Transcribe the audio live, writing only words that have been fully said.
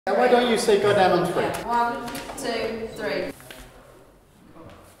Why don't you say go down on 3? Yeah. 1, 2, 3.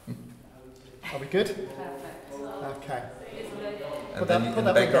 Are we good? Perfect. Okay. And then in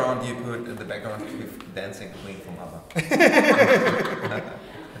the background you put in the background with Dancing Queen from ABBA.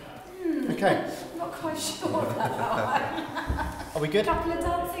 Okay. I'm not quite sure about that one. Are we good? A couple of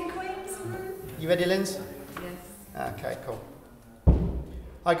dancing queens. You ready, Linz? Yes. Okay, cool.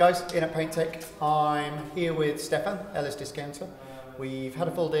 Hi guys, in at PaintTech. I'm here with Stefan, Airless discounter. We've had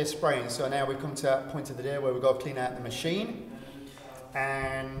a full day of spraying, so now we've come to that point of the day where we've got to clean out the machine.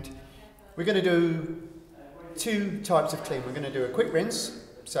 And we're going to do 2 types of clean. We're going to do a quick rinse.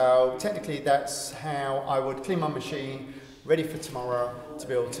 So technically that's how I would clean my machine, ready for tomorrow to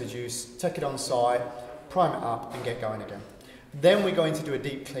be able to just take it on site, prime it up and get going again. Then we're going to do a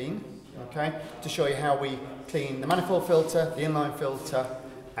deep clean, okay, to show you how we clean the manifold filter, the inline filter,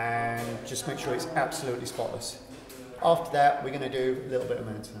 and just make sure it's absolutely spotless. After that, we're going to do a little bit of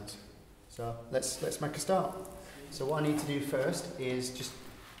maintenance. So let's make a start. So what I need to do first is just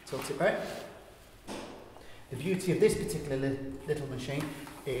tilt it back. The beauty of this particular little machine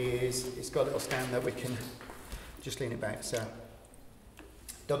is it's got a little stand that we can just lean it back. So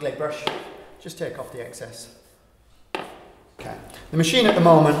dogleg brush, just take off the excess. Okay. The machine at the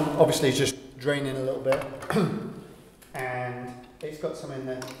moment obviously is just draining a little bit and it's got some in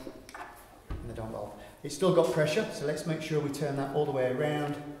the dump valve. It's still got pressure, so let's make sure we turn that all the way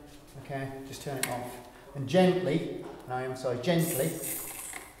around. Okay, just turn it off. And gently, and I emphasize gently,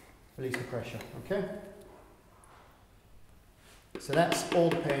 release the pressure, okay? So that's all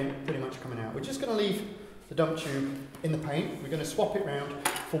the paint pretty much coming out. We're just going to leave the dump tube in the paint. We're going to swap it round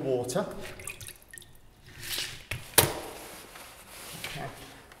for water. Okay.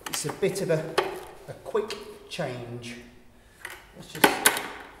 It's a bit of a quick change. Let's just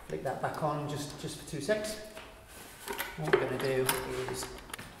flick that back on just for 2 secs. What we're going to do is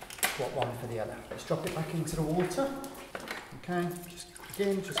swap one for the other. Let's drop it back into the water. Okay, just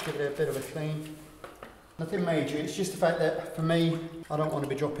give it a bit of a clean. Nothing major, it's just the fact that for me, I don't want to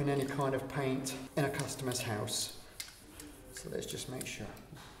be dropping any kind of paint in a customer's house. So let's just make sure.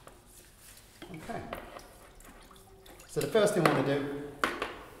 Okay. So the first thing we want to do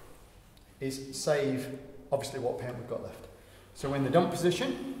is save, obviously, what paint we've got left. So we're in the dump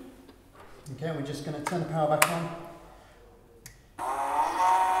position. Okay, we're just going to turn the power back on.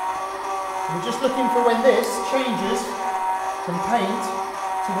 And we're just looking for when this changes from paint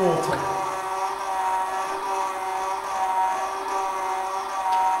to water.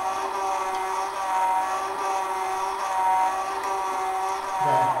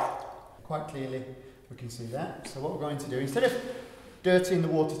 There, quite clearly we can see that. So what we're going to do, instead of dirtying the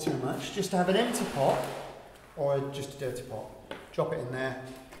water too much, just to have an empty pot or just a dirty pot, drop it in there.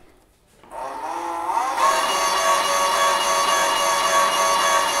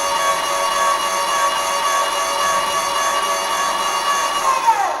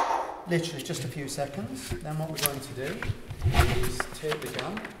 Literally just a few seconds. Then what we're going to do is take the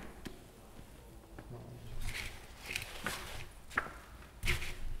gun.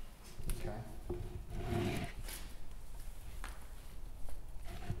 Okay.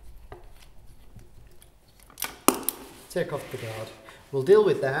 Take off the guard. We'll deal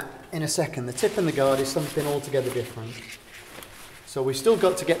with that in a second. The tip and the guard is something altogether different. So we've still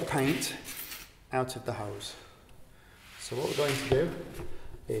got to get the paint out of the hose. So what we're going to do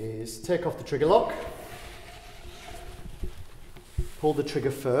is take off the trigger lock, pull the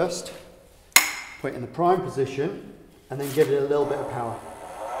trigger first, put it in the prime position, and then give it a little bit of power.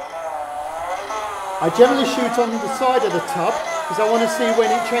 I generally shoot on the side of the tub because I want to see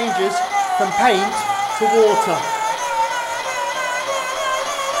when it changes from paint to water.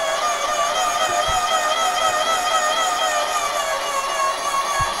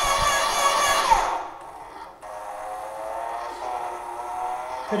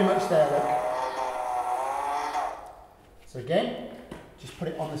 Pretty much there, look. So again, just put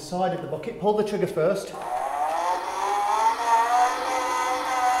it on the side of the bucket, pull the trigger first.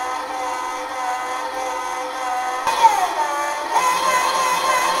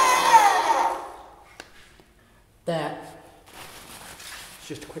 There. It's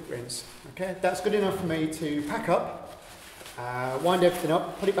just a quick rinse. Okay, that's good enough for me to pack up, wind everything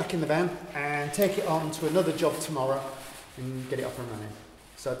up, put it back in the van, and take it on to another job tomorrow and get it up and running.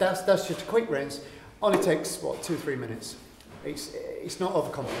 So that's just a quick rinse. Only takes, what, 2-3 minutes. It's not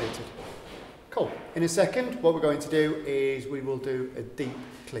overcomplicated. Cool. In a second, what we're going to do is we will do a deep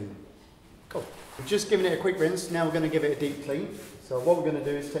clean. Cool. We've just given it a quick rinse. Now we're going to give it a deep clean. So what we're going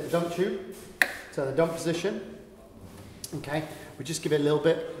to do is take the dump tube, turn the dump position. Okay. We just give it a little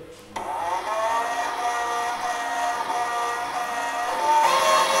bit.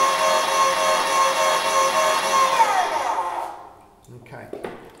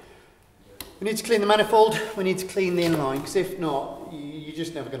 We need to clean the manifold, we need to clean the inline, because if not, you're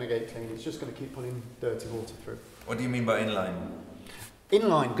just never going to get it clean. It's just going to keep pulling dirty water through. What do you mean by inline?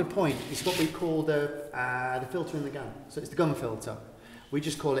 Inline, good point. It's what we call the filter in the gun. So it's the gun filter. We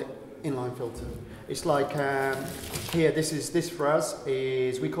just call it inline filter. It's like here. This for us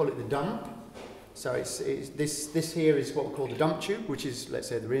is we call it the dump. So this here is what we call the dump tube, which is, let's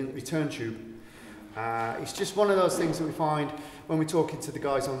say, the return tube. It's just one of those things that we find when we're talking to the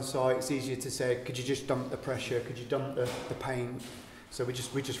guys on site. It's easier to say, could you just dump the pressure? Could you dump the paint? So we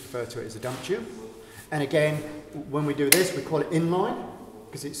just refer to it as a dump tube. And again, when we do this, we call it inline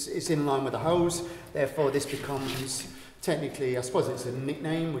because it's in line with the hose. Therefore, this becomes technically, I suppose it's a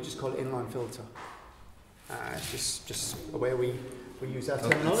nickname. We just call it inline filter. It's just a way we use our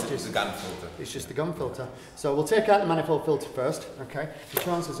terminology. It's the gun filter. It's just the gun filter. So we'll take out the manifold filter first. Okay. The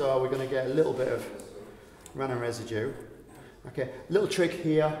chances are we're going to get a little bit of runner residue. Okay. Little trick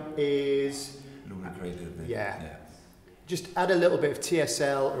here is lubricate a bit. Yeah. Just add a little bit of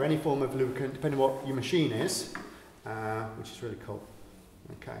TSL or any form of lubricant, depending on what your machine is, which is really cool.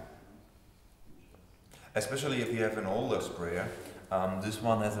 Okay. Especially if you have an older sprayer. This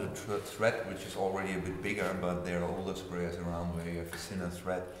one has a thread which is already a bit bigger, but there are older sprayers around where you have a thinner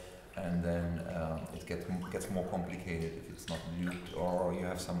thread, and then it gets more complicated if it's not lubed or you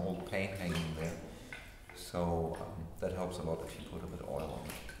have some old paint hanging there. So that helps a lot if you put a bit of oil on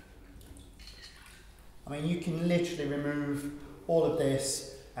it. I mean, you can literally remove all of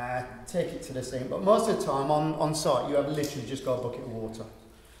this, take it to the sink, but most of the time on site you have literally just got a bucket of water.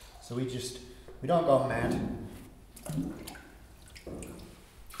 So we don't go mad.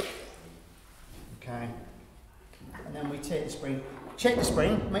 Okay, and then we take the spring, check the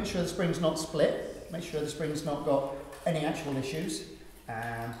spring, make sure the spring's not split, make sure the spring's not got any actual issues,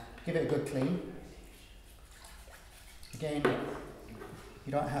 give it a good clean. Again,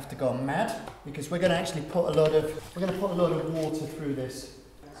 you don't have to go mad because we're going to actually put a lot of water through this.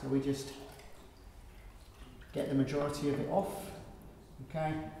 So we just get the majority of it off.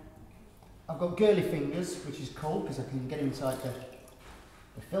 Okay, I've got girly fingers, which is cool because I can get inside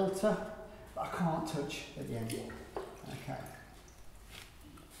the filter. I can't touch at the end. Okay.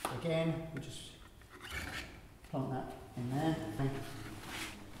 Again, we just plonk that in there.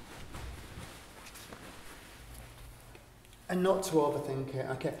 And not to overthink it.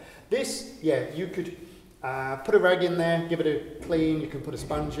 Okay. This, yeah, you could put a rag in there, give it a clean. You can put a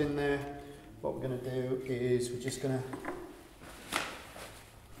sponge in there. What we're going to do is we're just going to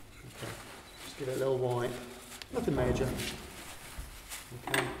just give it a little wipe. Nothing major.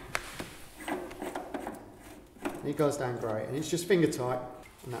 Okay. And it goes down great, and it's just finger tight,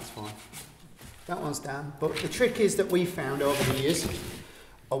 and that's fine. That one's down, but the trick is that we found over the years,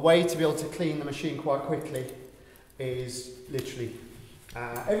 a way to be able to clean the machine quite quickly is literally,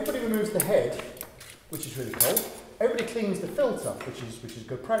 everybody removes the head, which is really cool. Everybody cleans the filter, which is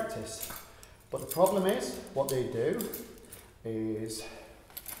good practice. But the problem is, what they do is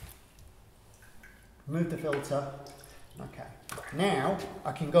remove the filter. Okay. Now,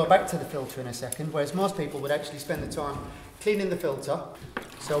 I can go back to the filter in a second, whereas most people would actually spend the time cleaning the filter.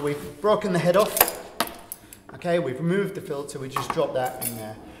 So we've broken the head off. Okay, we've removed the filter, we just drop that in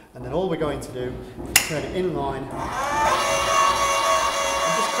there. And then all we're going to do is turn it in line and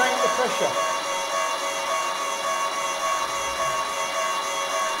just crank the pressure.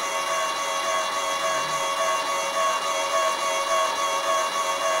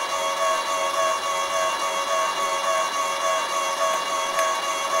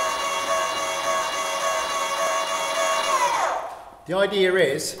 The idea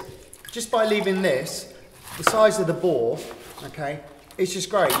is, just by leaving this, the size of the bore, okay, it's just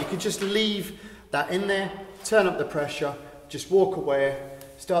great. You could just leave that in there, turn up the pressure, just walk away,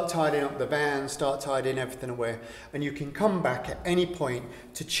 start tidying up the van, start tidying everything away, and you can come back at any point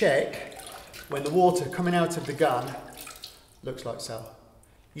to check when the water coming out of the gun looks like so.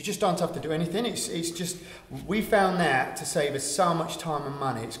 You just don't have to do anything. It's just, we found that to save us so much time and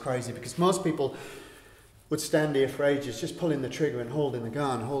money. It's crazy because most people would stand here for ages just pulling the trigger and holding the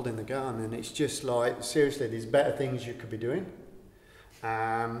gun, and it's just like, seriously, there's better things you could be doing.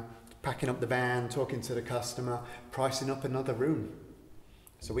 Packing up the van, talking to the customer, pricing up another room.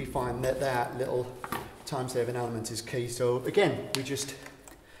 So we find that little time-saving element is key. So again, we just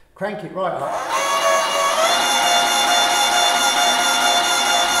crank it right up.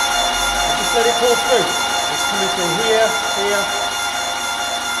 And just let it pull through. It's coming through here.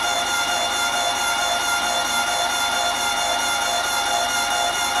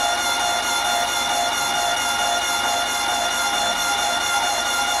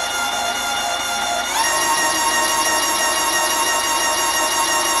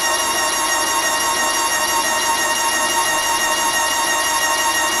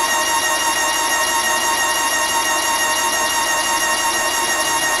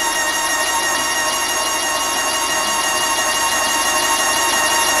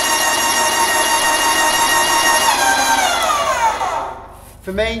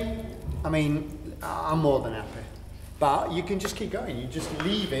 For me, I mean, I'm more than happy. But you can just keep going. You just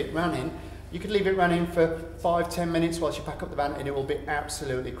leave it running. You could leave it running for 5-10 minutes whilst you pack up the van and it will be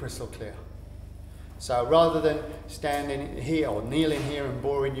absolutely crystal clear. So rather than standing here or kneeling here and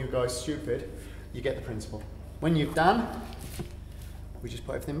boring you guys stupid, you get the principle. When you've done, we just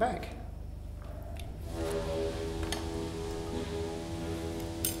put everything back.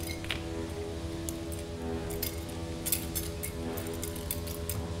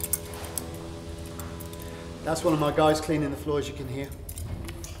 That's one of my guys cleaning the floors, you can hear.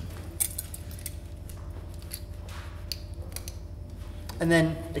 And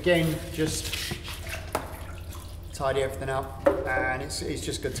then again, just tidy everything up and it's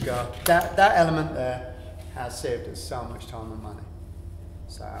just good to go. That element there has saved us so much time and money.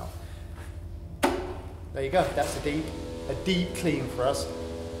 So there you go, that's a deep clean for us.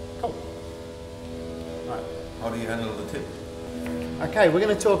 Cool. Right. How do you handle the tip? Okay, we're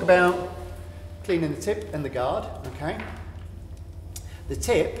going to talk about cleaning the tip and the guard, okay? The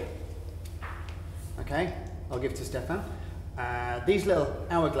tip, okay, I'll give it to Stefan. These little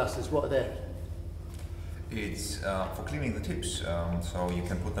hourglasses, what are they? It's for cleaning the tips, so you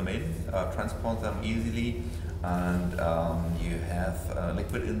can put them in, transport them easily, and you have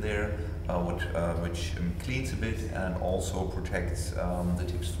liquid in there which cleans a bit and also protects the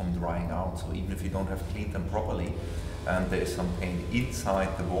tips from drying out. So even if you don't have cleaned them properly and there is some paint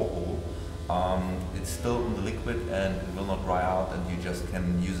inside the borehole, it's still in the liquid and it will not dry out, and you just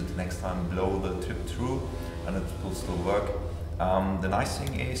can use it next time, blow the tip through and it will still work. The nice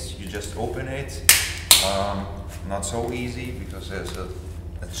thing is you just open it, not so easy because there's a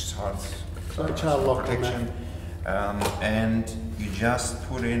child lock protection, and you just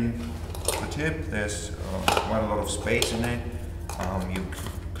put in the tip. There's quite a lot of space in it. You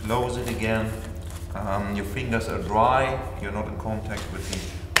close it again. Your fingers are dry, you're not in contact with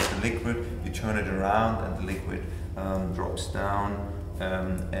the liquid. You turn it around and the liquid drops down,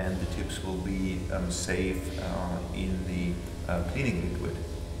 and the tips will be safe in the cleaning liquid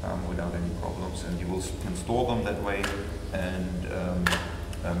without any problems, and you can store them that way, and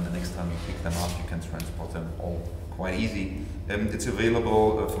the next time you pick them up you can transport them all quite easy. It's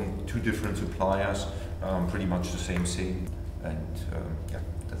available from 2 different suppliers, pretty much the same thing, and yeah,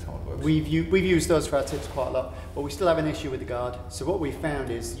 that's how it works. We've used those for our tips quite a lot, but we still have an issue with the guard. So what we found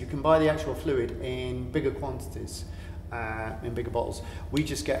is you can buy the actual fluid in bigger quantities, in bigger bottles. We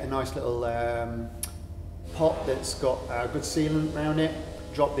just get a nice little pot that's got a good sealant around it,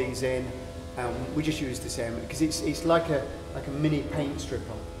 drop these in, and we just use the same because it's like a mini paint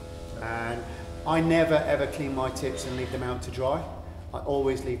stripper. And I never ever clean my tips and leave them out to dry. I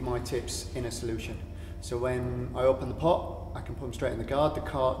always leave my tips in a solution. So when I open the pot, I can put them straight in the guard.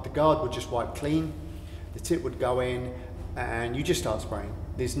 The guard would just wipe clean, the tip would go in, and you just start spraying.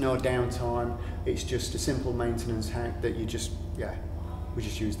 There's no downtime. It's just a simple maintenance hack that you just, yeah, we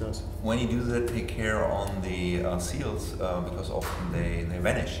just use those. When you do that, take care on the seals because often they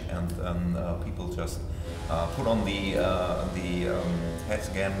vanish, and people just put on the heads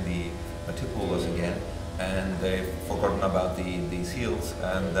again, the tip holders again, and they've forgotten about the seals,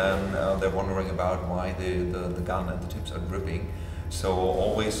 and then they're wondering about why the gun and the tips are dripping. So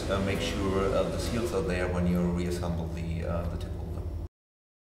always make sure the seals are there when you reassemble the tip holder.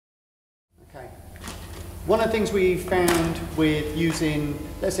 Okay. One of the things we found with using,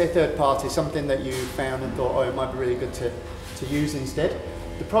 let's say, third party, something that you found and thought, oh, it might be really good to use instead.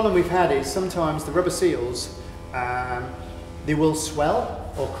 The problem we've had is sometimes the rubber seals, they will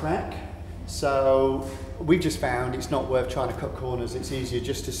swell or crack. So we've just found it's not worth trying to cut corners. It's easier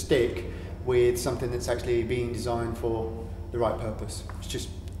just to stick with something that's actually being designed for the right purpose. It's just,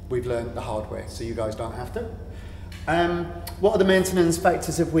 we've learned the hard way, so you guys don't have to. What other maintenance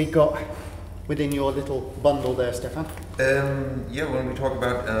factors have we got within your little bundle there, Stefan? Yeah, when we talk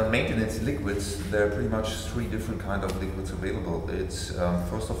about maintenance liquids, there are pretty much 3 different kind of liquids available. It's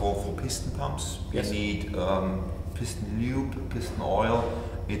first of all for piston pumps. Yes. You need piston lube, piston oil.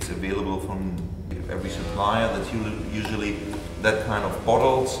 It's available from every supplier. That's usually that kind of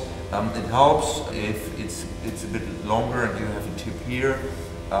bottles. It helps if it's a bit longer and you have a tip here,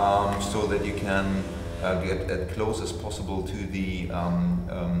 so that you can get as close as possible to the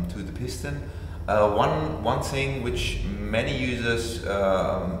piston. One thing which many users they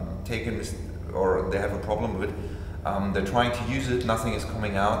have a problem with, they're trying to use it, nothing is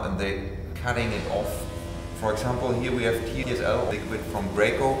coming out, and they're cutting it off. For example, here we have TSL liquid from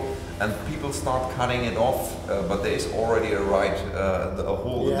Graco, and people start cutting it off, but there is already a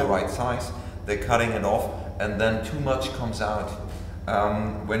hole in the right size. They're cutting it off, and then too much comes out.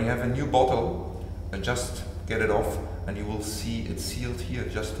 When you have a new bottle, just get it off and you will see it's sealed here.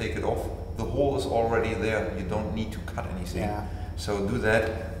 Just take it off. The hole is already there. You don't need to cut anything. Yeah. So do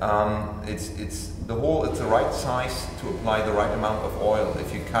that. It's the hole. It's the right size to apply the right amount of oil.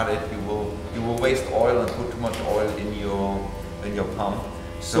 If you cut it, you will waste oil and put too much oil in your pump.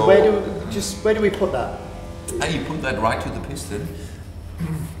 So where do we put that? And you put that right to the piston.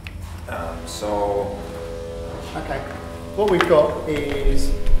 Okay, what we've got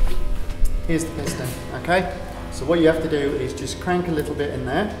is, here's the piston, okay? So what you have to do is just crank a little bit in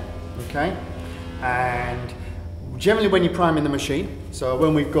there, okay? And generally when you're priming the machine, so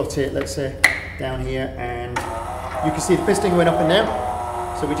when we've got it, let's say, down here, and you can see the piston going up and down,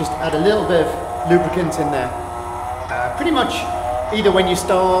 so we just add a little bit of lubricant in there. Pretty much either when you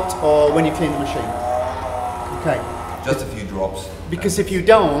start or when you clean the machine, okay? Just a few drops. Because if you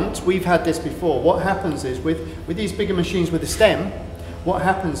don't, we've had this before, what happens is with these bigger machines with the stem, what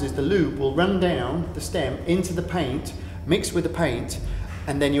happens is the lube will run down the stem into the paint, mix with the paint,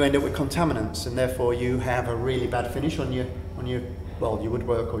 and then you end up with contaminants, and therefore you have a really bad finish on your well, your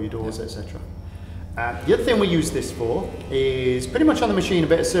woodwork or your doors, etc. The other thing we use this for is pretty much on the machine, a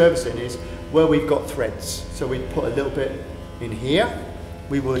bit of servicing is where we've got threads. So we put a little bit in here,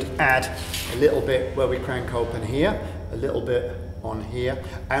 we would add a little bit where we crank open here, a little bit on here,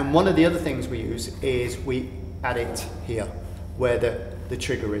 and one of the other things we use is we add it here where the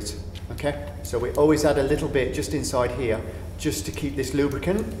trigger is, okay? So we always add a little bit just inside here just to keep this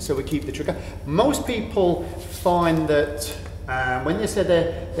lubricant, so we keep the trigger. Most people find that when they say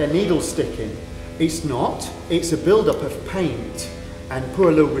their needle's sticking, it's not, it's a build-up of paint and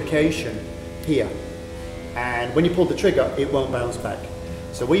poor lubrication here, and when you pull the trigger it won't bounce back.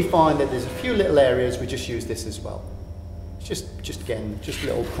 So we find that there's a few little areas we just use this as well. Just again, just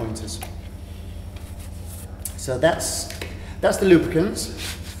little pointers. So that's the lubricants.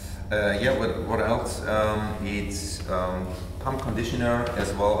 Yeah, what else? It's pump conditioner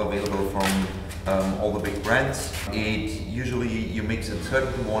as well, available from all the big brands. It usually you mix it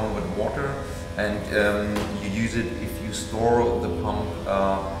 30-to-1 with water, and you use it if you store the pump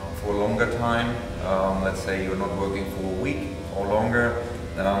for a longer time. Let's say you're not working for a week or longer.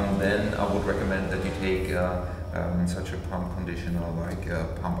 Then I would recommend that you take such a pump conditioner like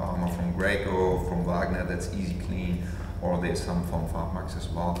Pump Armor from Graco, from Wagner, that's easy clean, or there's some from Farbmax as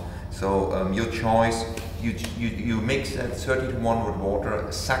well. So your choice, you mix that 30-to-1 with water,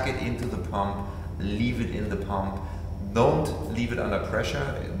 suck it into the pump, leave it in the pump. Don't leave it under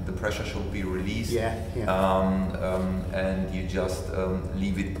pressure, the pressure should be released. Yeah. And you just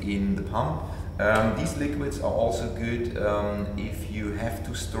leave it in the pump. These liquids are also good if you have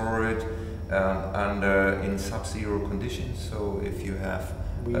to store it in sub-zero conditions. So if you have,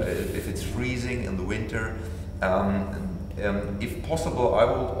 if it's freezing in the winter, if possible, I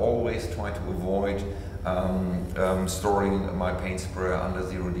will always try to avoid storing my paint sprayer under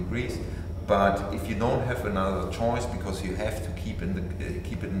 0 degrees. But if you don't have another choice because you have to keep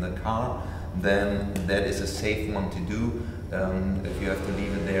it in the car, then that is a safe one to do. If you have to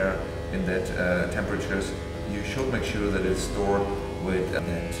leave it there in that temperatures, you should make sure that it's stored with that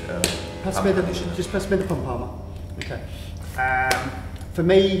just pass me the pump armor. Okay. For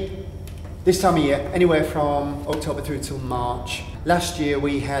me, this time of year, anywhere from October through till March. Last year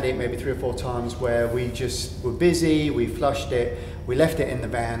we had it maybe 3 or 4 times where we just were busy, we flushed it, we left it in the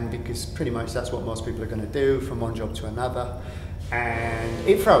van because pretty much that's what most people are going to do from one job to another, and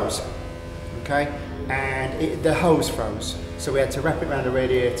it froze, okay, and the hose froze, so we had to wrap it around the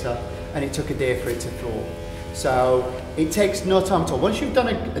radiator and it took a day for it to thaw. So it takes no time at all. Once you've done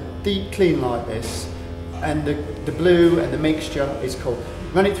a deep clean like this and the blue and the mixture is cold,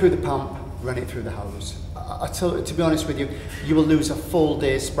 run it through the pump, run it through the hose. To be honest with you, you will lose a full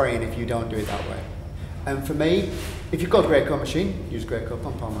day's spraying if you don't do it that way. And for me, if you've got a Graco machine, use Graco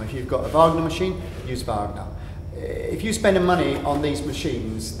pump armor. If you've got a Wagner machine, use Wagner. If you're spending money on these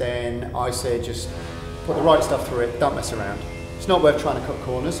machines, then I say just put the right stuff through it, don't mess around. It's not worth trying to cut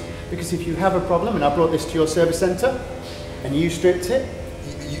corners, because if you have a problem, and I brought this to your service centre, and you stripped it,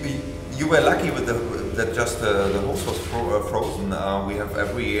 you were lucky with that just the hose was frozen. We have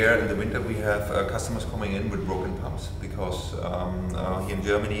every year in the winter we have customers coming in with broken pumps because here in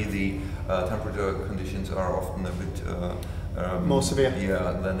Germany the temperature conditions are often a bit more severe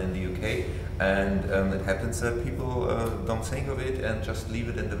than in the UK, and it happens that people don't think of it and just leave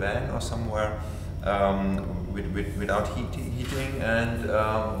it in the van or somewhere without heating, and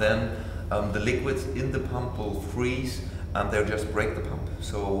then the liquids in the pump will freeze and they'll just break the pump.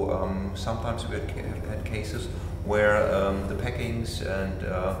 So sometimes we had cases where the packings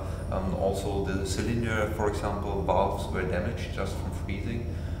and also the cylinder, for example, valves were damaged just from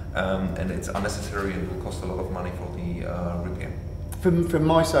freezing. and it's unnecessary and will cost a lot of money for the repair. From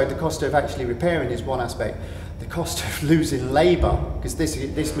my side, the cost of actually repairing is one aspect. The cost of losing labour, because this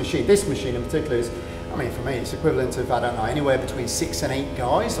machine in particular is, I mean, for me, it's equivalent of, I don't know, anywhere between 6 and 8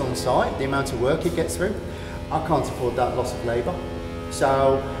 guys on site, the amount of work it gets through. I can't afford that loss of labour.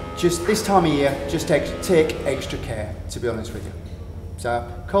 So just this time of year, just take extra care, to be honest with you. So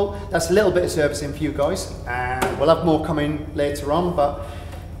cool, that's a little bit of servicing for you guys, and we'll have more coming later on, but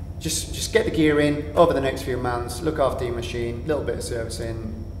just get the gear in over the next few months, look after your machine, little bit of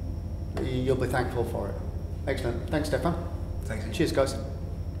servicing, you'll be thankful for it. Excellent, thanks Stefan. Thanks. Cheers guys.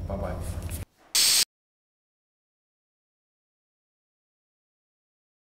 Bye bye.